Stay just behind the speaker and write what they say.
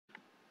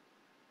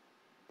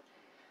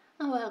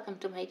Welcome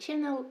to my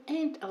channel,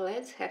 and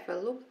let's have a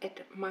look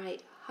at my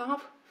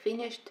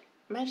half-finished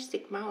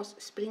Matchstick Mouse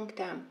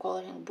Springtime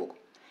coloring book.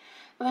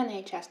 When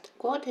I just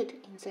got it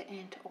in the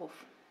end of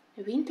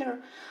winter,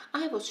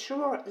 I was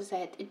sure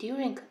that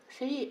during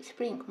 3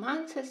 spring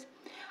months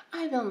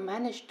I will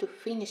manage to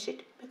finish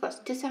it, because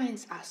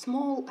designs are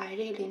small, I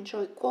really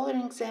enjoy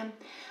coloring them.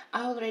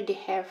 I already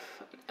have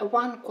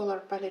one color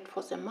palette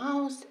for the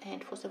mouse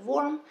and for the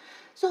worm,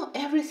 so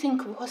everything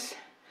was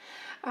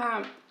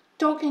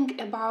talking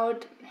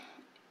about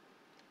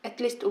at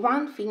least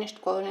one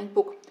finished coloring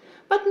book.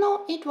 But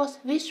no, it was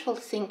wishful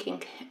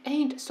thinking,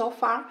 and so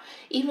far,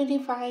 even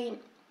if I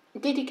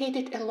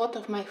dedicated a lot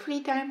of my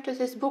free time to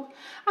this book,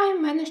 I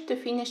managed to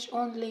finish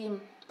only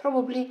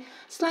probably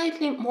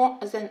slightly more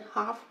than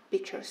half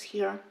pictures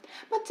here.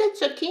 But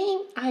that's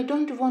okay, I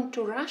don't want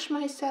to rush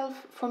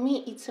myself. For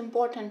me it's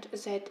important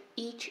that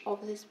each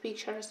of these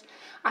pictures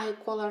I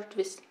colored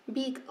with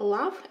big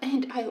love,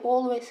 and I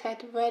always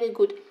had very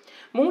good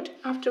mood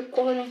after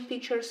coloring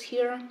pictures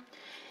here.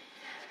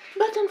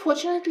 But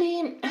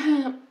unfortunately,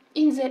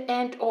 in the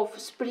end of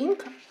spring,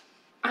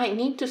 I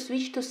need to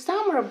switch to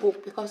summer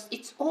book, because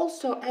it's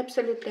also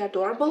absolutely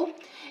adorable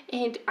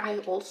and I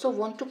also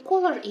want to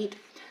color it.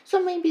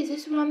 So maybe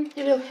this one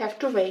will have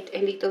to wait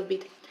a little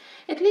bit.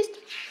 At least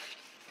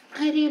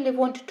I really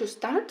want to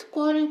start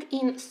coloring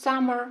in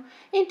summer,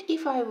 and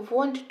if I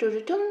want to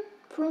return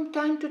from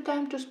time to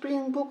time to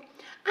spring book,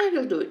 I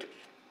will do it.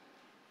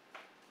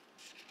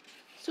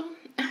 So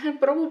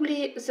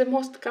probably the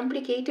most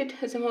complicated,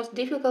 the most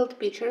difficult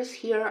pictures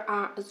here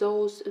are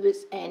those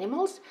with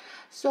animals.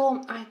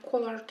 So I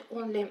colored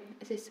only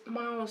this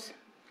mouse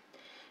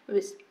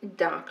with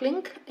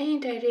duckling,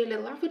 and I really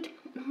love it.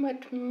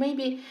 But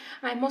maybe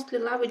I mostly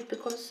love it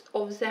because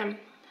of the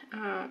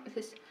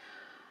this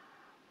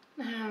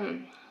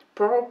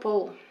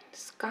purple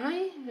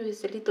sky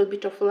with a little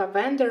bit of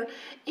lavender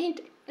and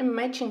a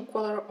matching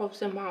color of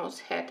the mouse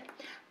head.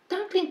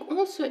 Duckling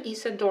also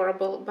is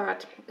adorable,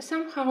 but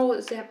somehow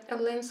the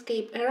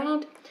landscape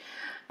around,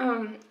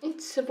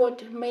 it's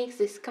what makes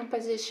this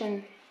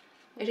composition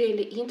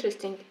really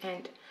interesting,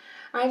 and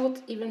I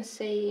would even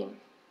say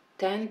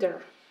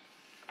tender.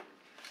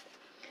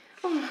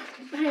 Oh,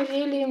 I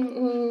really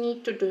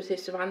need to do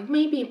this one.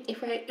 Maybe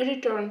if I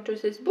return to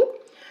this book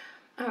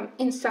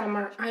in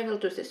summer, I will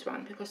do this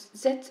one, because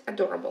that's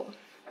adorable.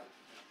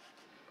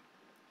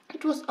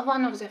 It was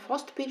one of the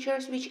first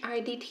pictures which I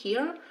did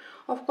here.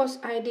 Of course,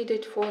 I did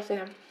it for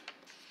the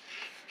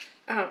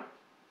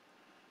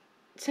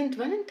St.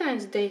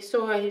 Valentine's Day,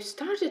 so I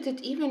started it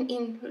even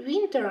in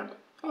winter.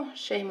 Oh,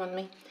 shame on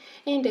me.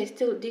 And I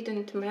still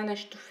didn't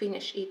manage to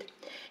finish it.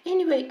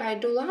 Anyway, I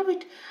do love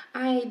it.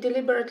 I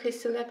deliberately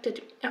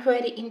selected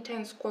very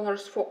intense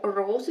colors for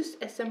roses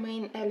as a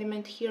main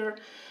element here,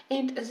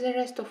 and the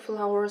rest of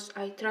flowers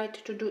I tried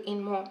to do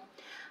in more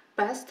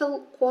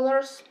pastel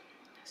colors,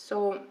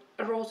 so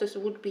roses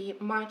would be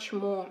much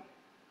more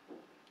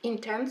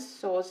intense,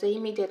 so they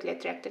immediately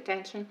attract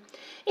attention.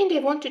 And I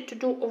wanted to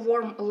do a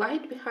warm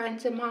light behind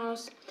the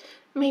mouse.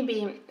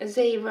 Maybe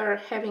they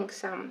were having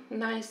some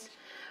nice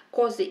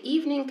cozy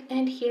evening,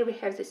 and here we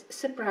have this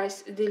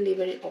surprise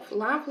delivery of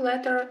love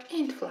letter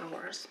and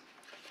flowers.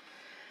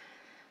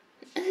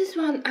 This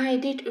one I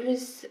did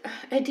with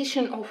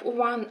addition of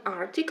one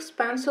Arctic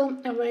pencil,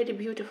 a very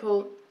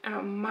beautiful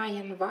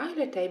Mayan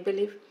violet, I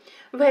believe.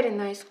 Very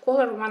nice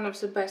color, one of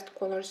the best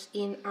colors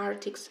in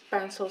Arctic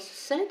pencils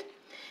set.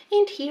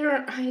 And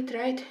here I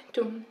tried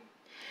to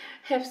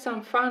have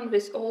some fun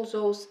with all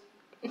those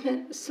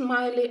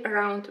smiley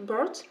round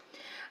birds.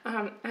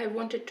 I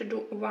wanted to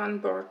do one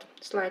bird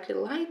slightly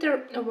lighter,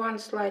 one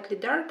slightly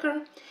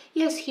darker.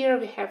 Yes, here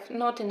we have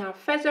not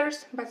enough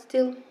feathers, but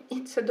still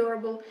it's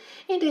adorable.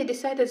 And I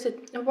decided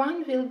that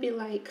one will be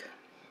like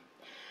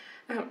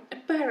a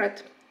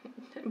parrot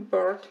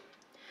bird.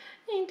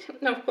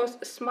 And of course,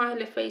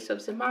 smiley face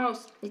of the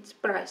mouse, it's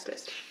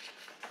priceless.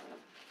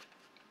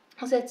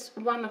 That's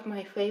one of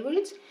my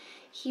favorites.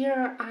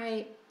 Here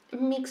I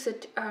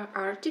mixed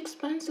Arctic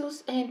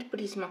pencils and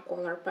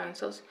Prismacolor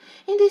pencils,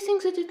 and I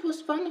think that it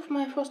was one of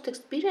my first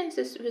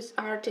experiences with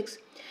Arctics.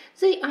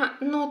 They are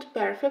not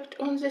perfect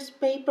on this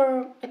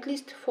paper, at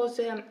least for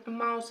the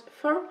mouse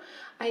fur.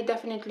 I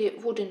definitely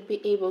wouldn't be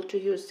able to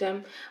use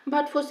them,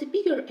 but for the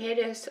bigger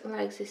areas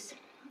like this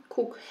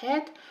cook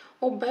head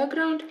or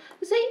background,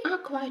 they are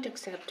quite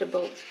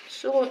acceptable.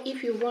 So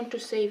if you want to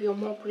save your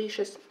more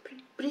precious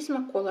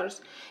Prismacolors,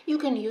 you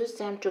can use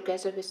them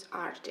together with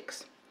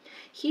Arctics.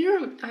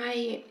 Here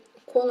I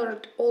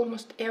colored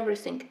almost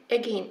everything,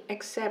 again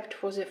except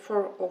for the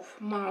fur of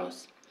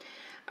mouse,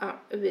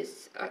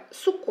 with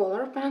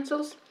Sucolor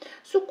pencils.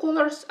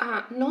 Sucolors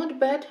are not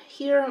bad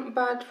here,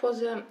 but for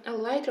the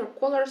lighter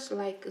colors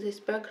like this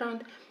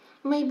background,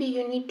 maybe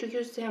you need to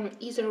use them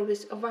either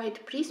with a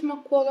white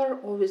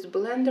Prismacolor or with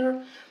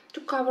blender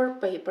to cover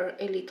paper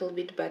a little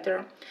bit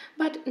better.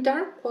 But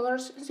dark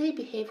colors, they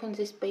behave on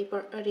this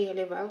paper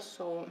really well,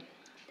 so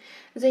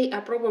they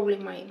are probably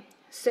my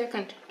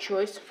second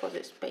choice for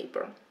this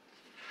paper.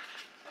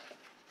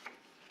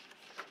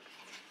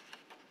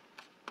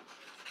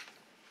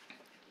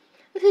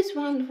 This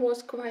one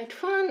was quite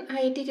fun.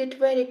 I did it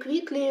very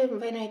quickly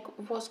when I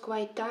was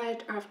quite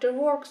tired after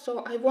work,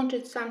 so I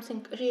wanted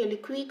something really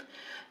quick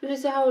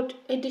without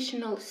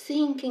additional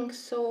thinking,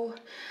 so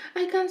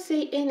I can't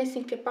say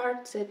anything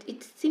apart that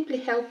it simply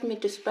helped me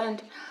to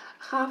spend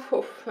half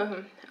of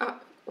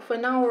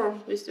an hour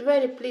with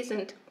very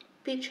pleasant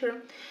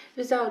picture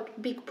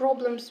without big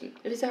problems,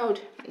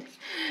 without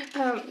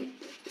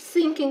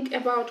thinking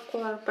about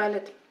color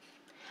palette.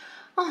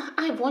 Oh,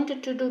 I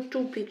wanted to do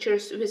two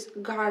pictures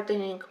with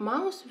gardening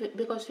mouse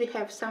because we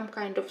have some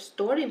kind of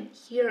story.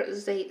 Here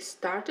they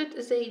started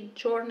their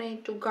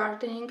journey to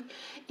gardening,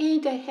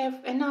 and I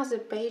have another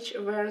page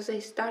where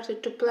they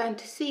started to plant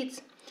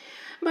seeds.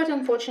 But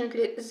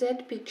unfortunately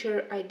that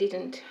picture I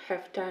didn't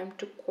have time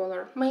to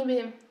color.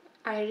 Maybe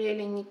I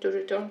really need to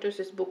return to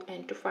this book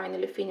and to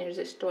finally finish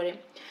the story.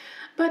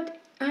 But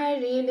I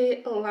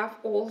really love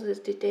all these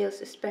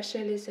details,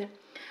 especially the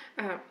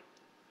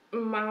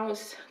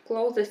mouse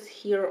clothes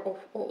here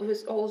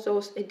with all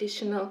those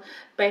additional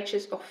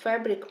patches of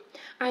fabric.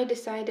 I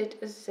decided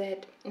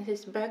that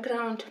this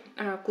background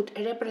could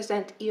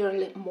represent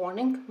early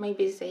morning.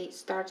 Maybe they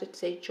started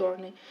their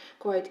journey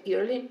quite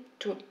early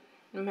to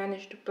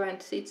manage to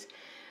plant seeds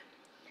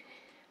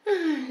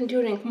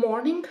during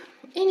morning.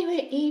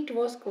 Anyway, it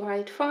was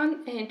quite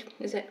fun, and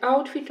the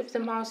outfit of the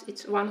mouse,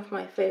 it's one of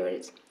my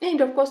favorites.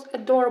 And of course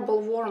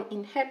adorable worm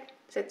in hat,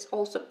 that's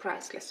also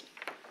priceless.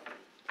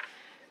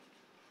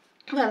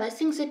 Well, I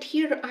think that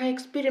here I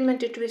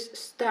experimented with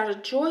Star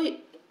Joy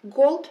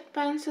gold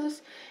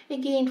pencils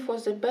again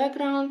for the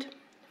background.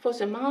 For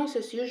the mouse,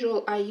 as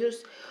usual, I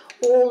use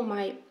all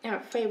my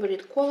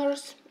favorite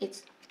colors.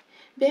 It's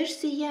beige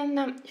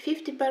sienna,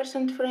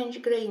 50%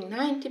 French grey,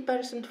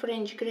 90%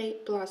 French grey,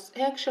 plus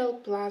eggshell,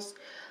 plus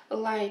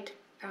light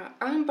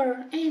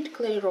amber and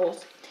clay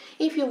rose.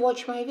 If you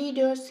watch my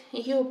videos,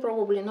 you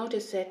probably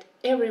notice that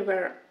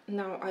everywhere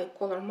now I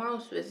color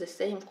mouse with the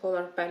same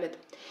color palette.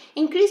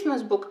 In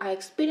Christmas book I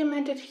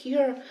experimented.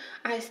 Here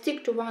I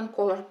stick to one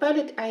color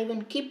palette. I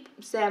even keep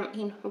them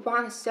in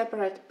one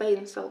separate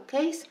pencil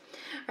case.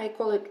 I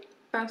call it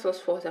pencils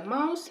for the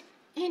mouse,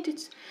 and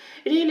it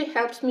really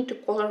helps me to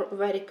color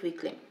very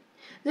quickly.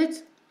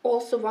 That's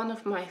also one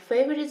of my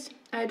favorites.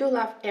 I do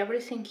love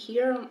everything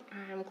here.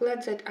 I'm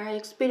glad that I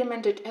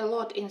experimented a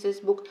lot in this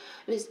book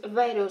with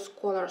various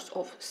colors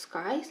of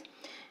skies.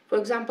 For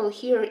example,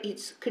 here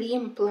it's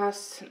cream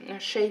plus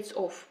shades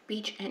of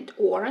peach and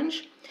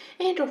orange.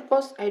 And of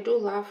course I do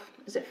love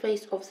the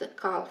face of the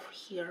calf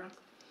here.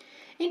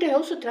 And I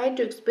also tried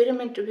to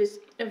experiment with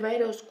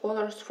various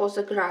colors for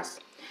the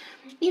grass.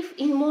 If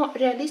in more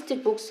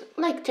realistic books,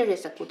 like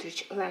Teresa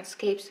Goodrich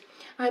landscapes,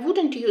 I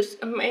wouldn't use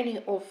many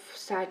of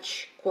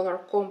such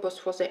color combos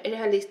for the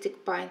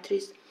realistic pine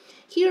trees.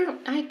 Here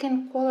I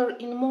can color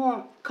in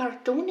more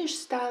cartoonish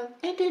style,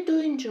 and I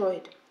do enjoy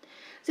it.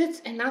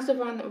 That's another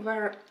one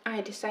where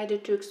I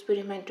decided to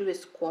experiment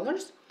with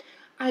colors.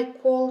 I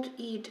called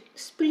it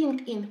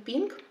Spring in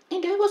Pink,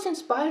 and I was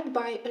inspired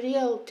by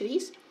real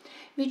trees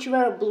which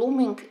were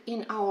blooming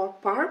in our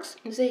parks.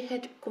 They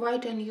had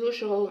quite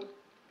unusual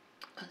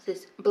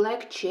this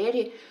black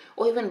cherry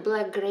or even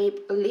black grape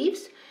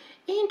leaves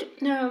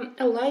and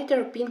a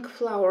lighter pink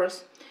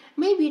flowers.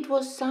 Maybe it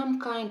was some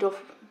kind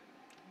of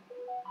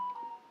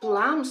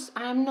plums.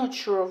 I'm not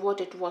sure what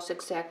it was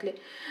exactly.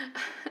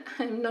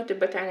 I'm not a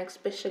botanic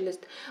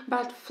specialist,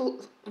 but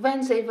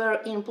when they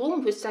were in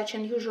bloom with such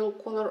unusual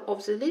color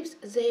of the leaves,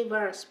 they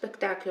were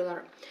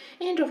spectacular.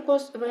 And of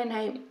course, when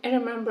I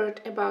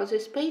remembered about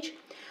this page,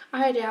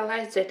 I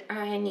realized that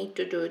I need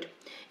to do it.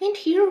 And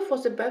here for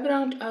the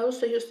background I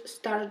also used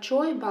Star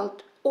Joy,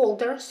 but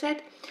older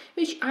set,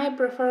 which I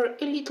prefer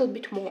a little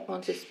bit more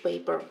on this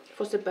paper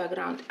for the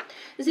background.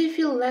 They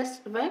feel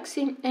less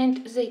waxy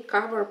and they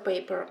cover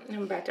paper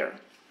better.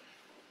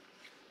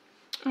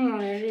 Oh,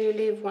 I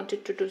really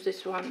wanted to do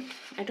this one.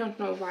 I don't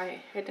know why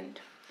I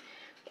hadn't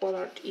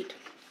colored it.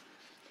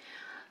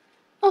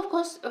 Of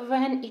course,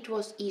 when it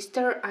was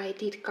Easter, I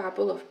did a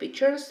couple of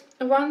pictures.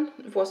 One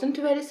wasn't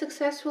very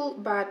successful,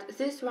 but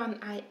this one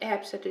I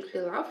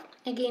absolutely love.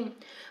 Again,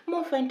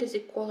 more fantasy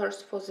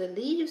colors for the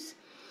leaves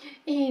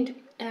and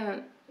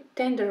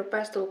tender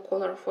pastel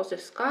color for the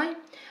sky.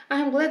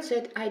 I'm glad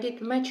that I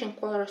did matching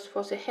colors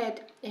for the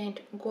head and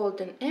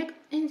golden egg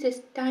and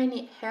this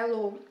tiny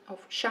halo of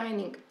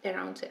shining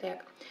around the egg.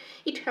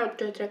 It helped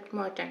to attract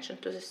more attention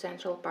to the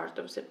central part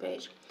of the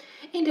page.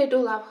 And I do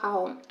love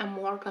how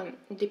Morgan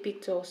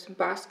depicts those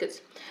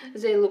baskets.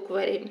 They look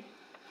very,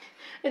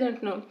 I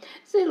don't know,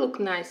 they look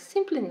nice,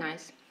 simply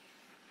nice.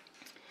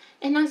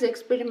 Another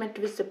experiment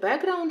with the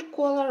background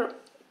color.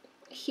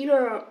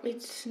 Here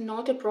it's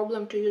not a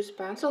problem to use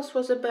pencils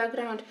for the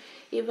background.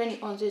 Even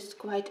on this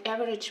quite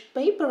average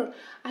paper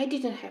I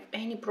didn't have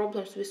any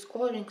problems with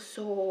coloring,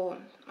 so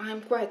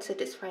I'm quite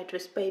satisfied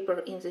with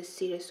paper in this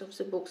series of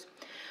the books.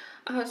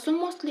 So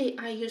mostly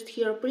I used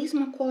here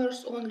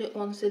Prismacolors only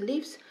on the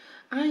leaves.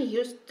 I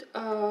used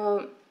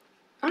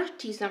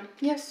Arteza,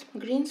 yes,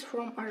 greens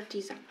from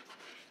Arteza.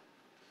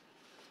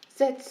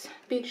 That's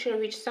picture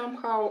which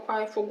somehow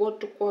I forgot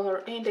to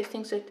color, and I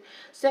think that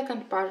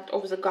second part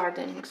of the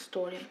gardening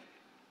story.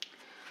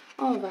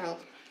 Oh well.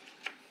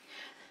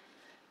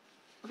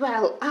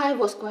 Well, I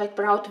was quite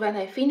proud when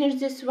I finished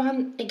this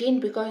one, again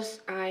because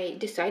I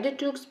decided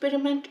to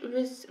experiment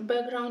with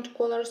background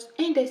colors,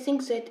 and I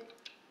think that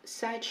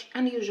such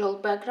unusual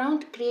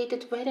background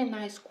created very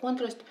nice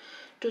contrast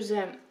to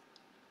the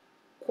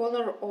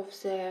color of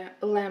the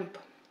lamp,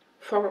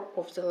 fur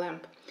of the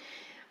lamp.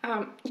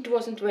 It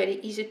wasn't very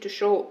easy to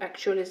show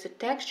actually the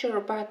texture,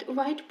 but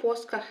white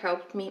Posca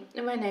helped me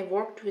when I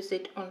worked with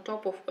it on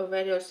top of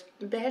various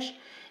beige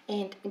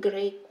and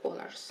grey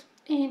colors.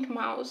 And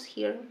mouse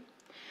here,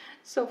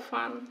 so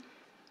fun.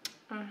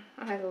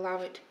 I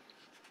love it.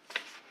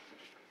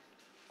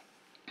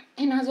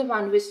 Another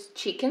one with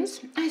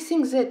chickens. I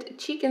think that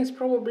chickens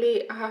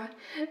probably are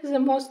the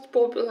most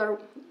popular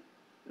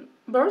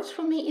birds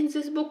for me in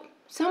this book.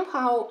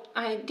 Somehow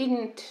I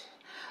didn't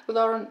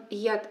learn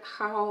yet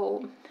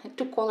how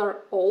to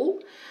color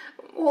all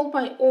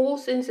my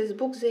owls in this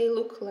book. They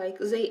look like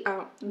they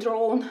are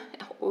drawn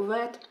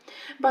wet,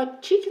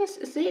 but chickens,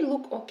 they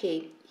look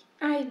okay.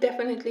 I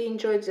definitely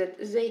enjoyed that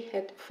they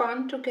had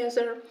fun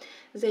together,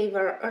 they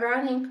were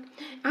running.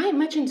 I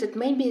imagine that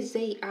maybe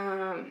they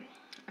are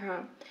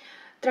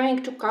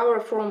trying to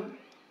cover from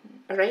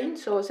rain,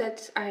 so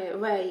that's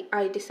why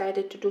I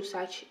decided to do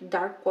such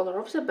dark color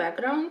of the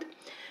background.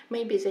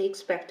 Maybe they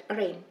expect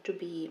rain to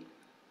be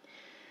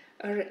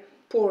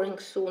pouring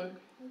soon.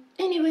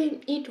 Anyway,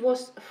 it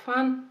was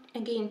fun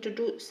again to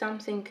do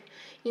something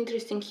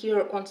interesting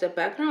here on the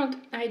background.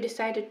 I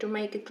decided to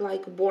make it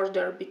like a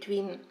border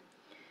between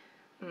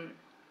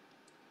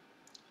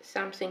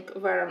something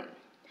where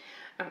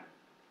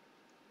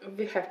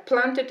we have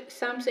planted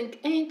something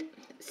and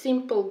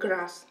simple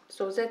grass.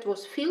 So that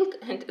was field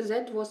and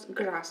that was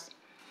grass.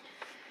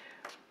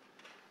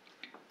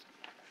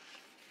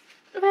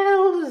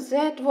 Well,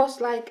 that was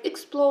like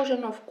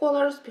explosion of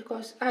colors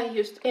because I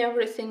used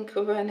everything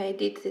when I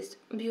did this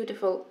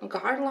beautiful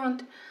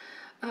garland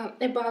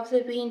above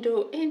the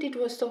window, and it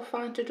was so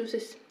fun to do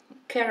this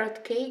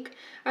carrot cake.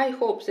 I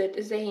hope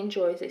that they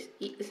enjoy this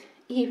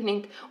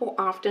evening or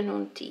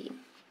afternoon tea.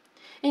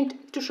 And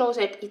to show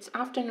that it's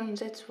afternoon,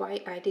 that's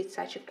why I did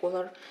such a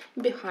color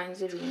behind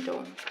the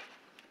window.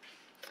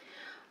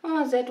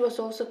 That was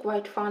also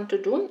quite fun to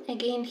do.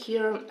 Again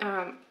here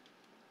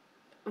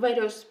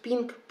various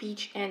pink,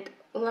 peach and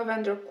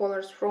lavender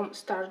colors from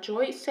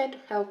Starjoy set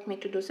helped me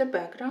to do the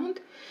background,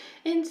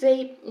 and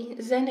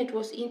then it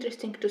was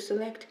interesting to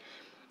select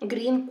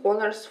green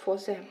colors for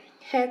the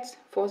heads,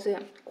 for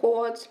the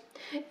quads,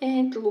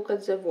 and look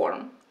at the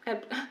worm.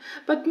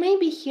 But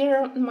maybe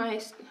here my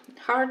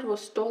heart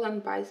was stolen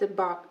by the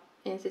bug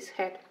in this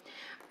head.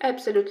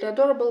 Absolutely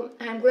adorable.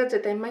 I'm glad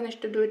that I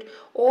managed to do it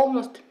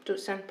almost to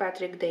St.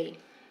 Patrick's Day.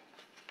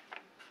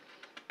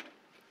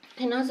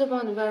 Another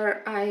one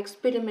where I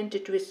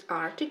experimented with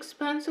Arctic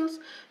pencils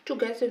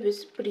together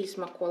with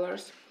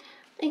Prismacolors.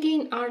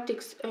 Again,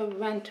 Arctics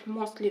went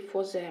mostly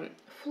for the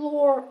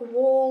floor,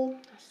 wall,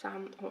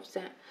 some of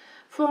the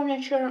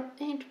furniture,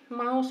 and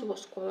mouse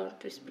was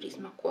colored with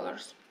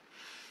Prismacolors.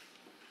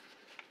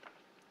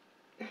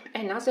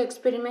 Another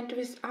experiment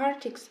with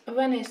Arctics.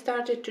 When I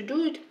started to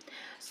do it,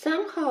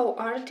 somehow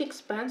Arctic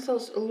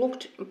pencils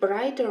looked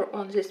brighter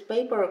on this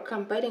paper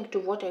comparing to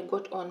what I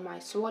got on my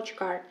swatch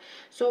card.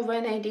 So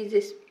when I did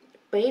this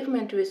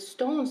pavement with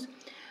stones,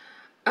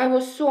 I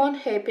was so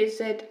unhappy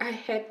that I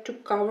had to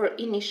cover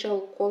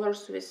initial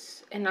colors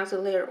with another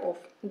layer of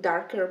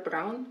darker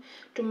brown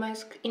to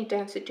mask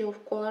intensity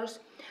of colors.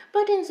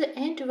 But in the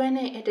end, when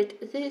I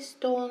added these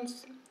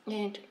stones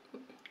and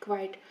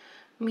quite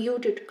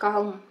muted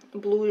calm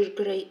bluish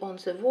gray on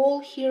the wall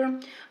here,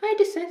 I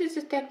decided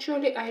that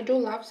actually I do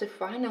love the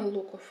final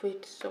look of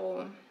it,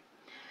 so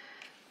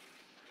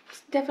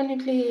it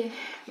definitely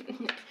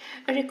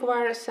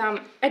requires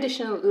some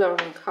additional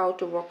learning how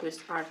to work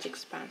with Arctic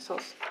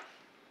pencils.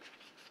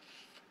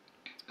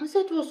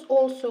 That was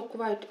also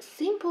quite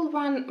simple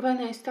one. When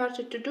I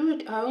started to do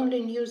it, I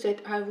only knew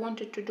that I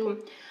wanted to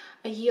do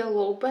a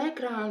yellow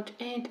background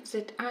and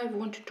that I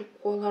wanted to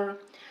color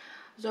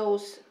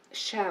those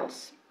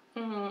shells.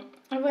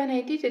 When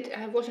I did it,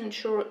 I wasn't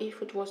sure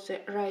if it was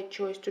the right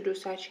choice to do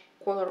such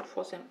color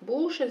for the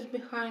bushes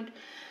behind.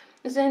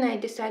 Then I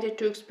decided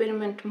to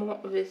experiment more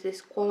with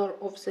this color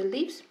of the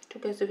leaves.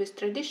 Together with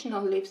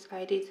traditional leaves,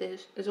 I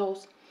did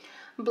those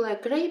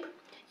black grape,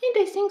 and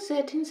I think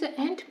that in the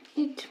end,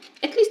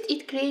 at least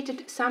it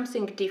created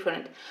something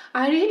different.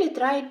 I really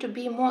tried to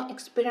be more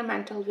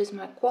experimental with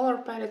my color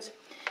palettes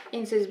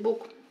in this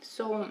book,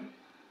 so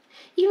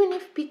even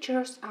if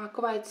pictures are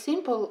quite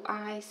simple,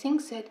 I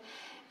think that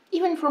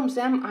even from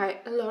them I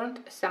learned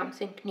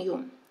something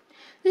new.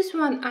 This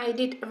one I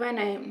did when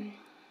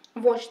I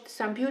watched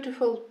some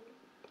beautiful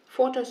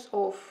photos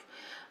of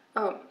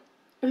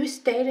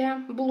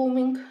wisteria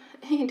blooming,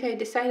 and I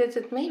decided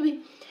that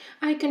maybe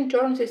I can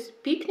turn this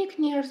picnic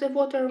near the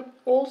water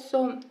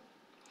also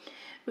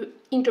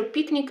into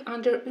picnic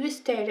under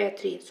wisteria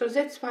tree. So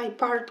that's why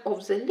part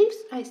of the leaves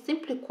I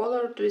simply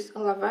colored with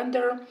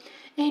lavender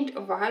and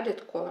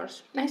violet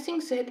colors. I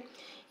think that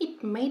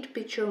it made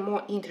picture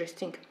more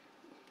interesting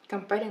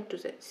comparing to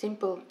the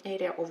simple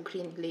area of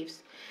green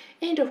leaves.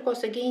 And of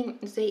course, again,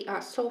 they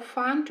are so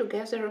fun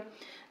together.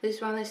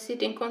 This one is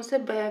sitting on the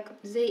back,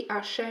 they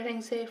are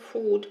sharing their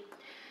food.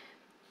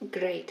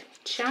 Great,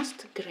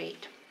 just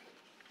great.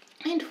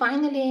 And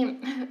finally,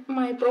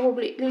 my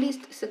probably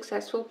least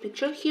successful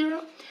picture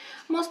here,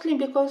 mostly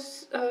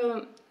because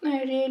I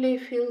really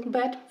feel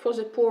bad for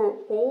the poor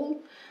owl.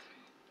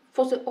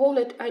 For the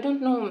owlet, I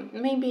don't know,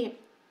 maybe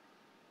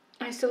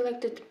I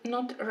selected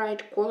not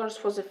right colors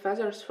for the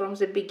feathers from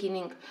the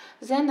beginning.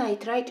 Then I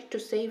tried to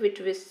save it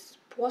with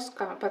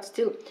Posca, but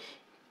still,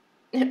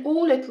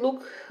 all it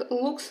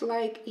looks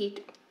like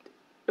it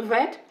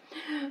wet.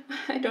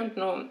 I don't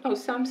know, or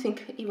something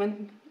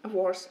even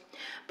worse.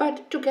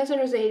 But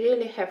together they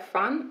really have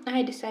fun.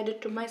 I decided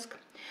to mask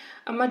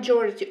a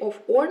majority of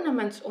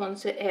ornaments on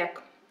the egg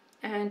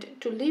and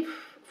to leave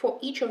for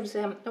each of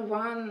them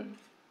one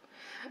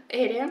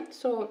area.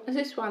 So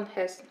this one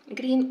has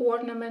green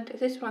ornament,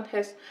 this one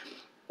has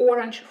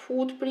orange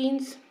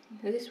footprints,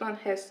 this one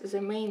has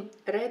the main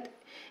red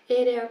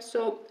area.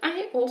 So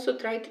I also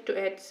tried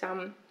to add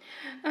some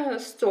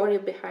story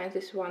behind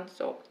this one,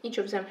 so each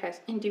of them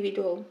has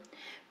individual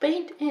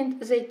paint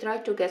and they try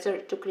together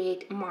to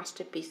create a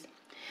masterpiece.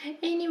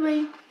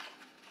 Anyway,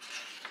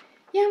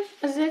 yeah,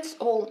 that's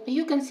all.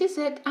 You can see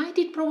that I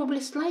did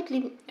probably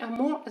slightly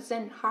more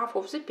than half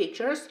of the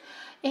pictures,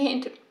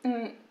 and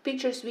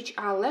pictures which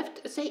are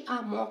left, they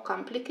are more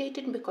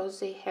complicated because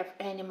they have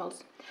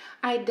animals.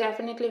 I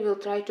definitely will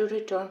try to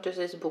return to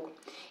this book.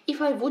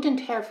 If I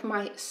wouldn't have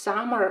my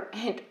summer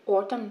and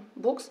autumn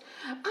books,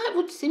 I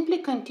would simply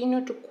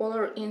continue to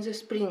color in the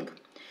spring.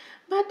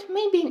 But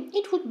maybe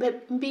it would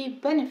be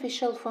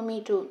beneficial for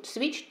me to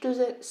switch to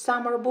the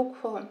summer book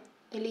for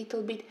a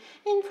little bit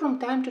and from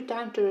time to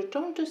time to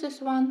return to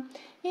this one,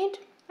 and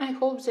I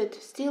hope that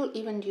still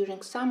even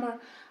during summer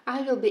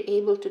I will be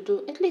able to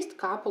do at least a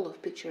couple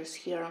of pictures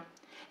here.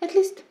 At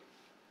least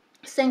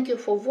thank you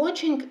for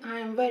watching. I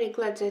am very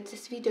glad that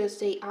these videos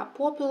they are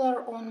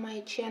popular on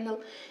my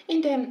channel,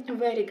 and I am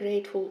very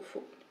grateful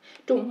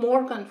to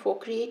Morgan for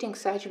creating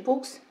such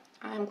books.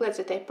 I am glad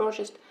that I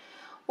purchased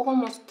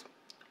almost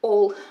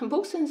all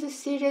books in this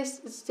series.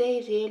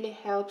 They really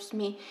helps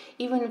me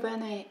even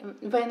when I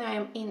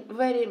am in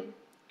very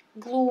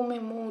gloomy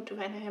mood,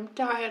 when I am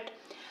tired.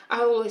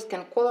 I always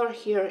can color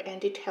here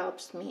and it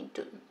helps me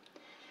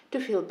to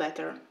feel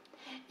better.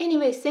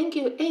 Anyway, thank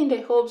you, and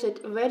I hope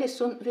that very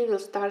soon we will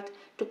start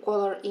to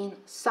color in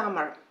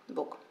summer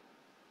book.